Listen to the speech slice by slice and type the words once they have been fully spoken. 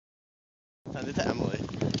Send it to Emily.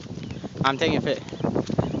 I'm taking a fit.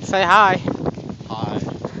 Say hi. Hi.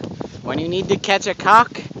 When you need to catch a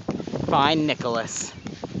cock, find Nicholas.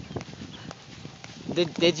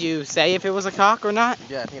 Did you say if it was a cock or not?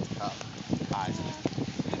 Yeah, I think it's a cop. Hi.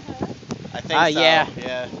 I think so. Yeah.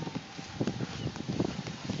 Yeah.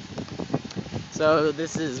 So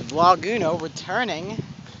this is Vloguno returning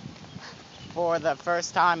for the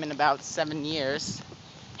first time in about 7 years.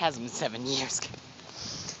 Hasn't been 7 years.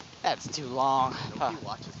 That's too long. Nobody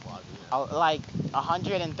watches Vloguno. Like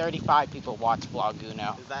 135 people watch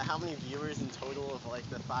Vloguno. Is that how many viewers in total of like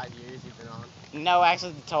the 5 years you've been on? No,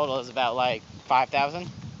 actually the total is about like 5,000.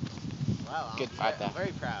 Wow. Good 5,000. I'm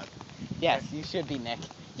very proud. Yes, you should be, Nick.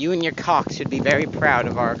 You and your cock should be very proud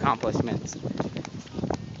of our accomplishments.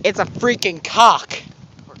 It's a freaking cock!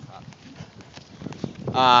 Poor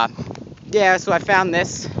cock. Yeah, so I found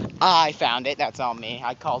this. I found it, that's all me.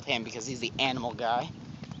 I called him because he's the animal guy.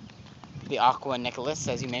 The Aqua Nicholas,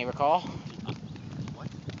 as you may recall. What?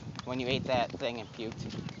 When you ate that thing and puked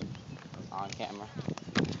on camera.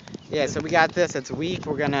 Yeah, so we got this. It's weak.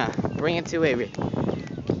 We're gonna bring it to a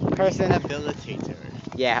person. Rehabilitator.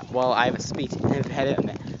 Yeah, well, I have a speech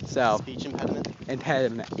impediment. So. Speech impediment?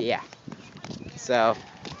 Impediment, yeah. So.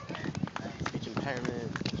 Speech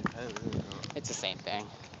impairment, speech impediment. Oh. It's the same thing.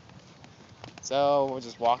 So we're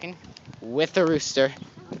just walking with the rooster.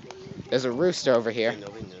 There's a rooster over here.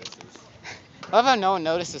 Nobody notices. I love how no one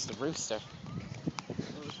notices the rooster.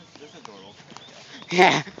 This is normal.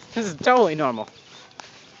 Yeah, this is totally normal.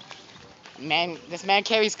 This man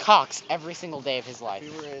carries cocks every single day of his life.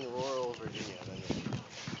 If we were in rural Virginia,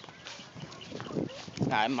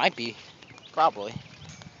 then It might be, probably.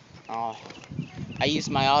 I use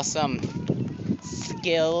my awesome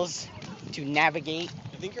skills to navigate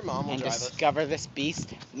you think your mom will and drive us? discover this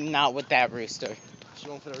beast. Not with that rooster. She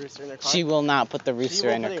won't put a rooster in her car? She will not put the rooster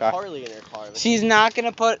in her She won't car. put a Harley in her car. She's not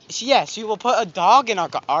gonna put. She will put a dog in our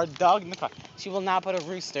car. Our dog in the car. She will not put a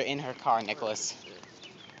rooster in her car, Nicholas.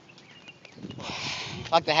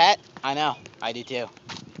 Like the hat? I know. I do too.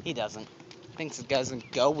 He doesn't. Thinks it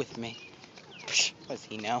doesn't go with me. Psh, what does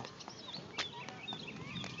he know?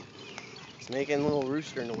 It's making little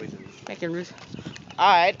rooster noises. Making rooster. All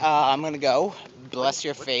right. I'm gonna go. Bless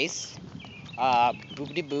your face.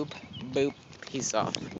 Boopity boop. Boop. Peace off.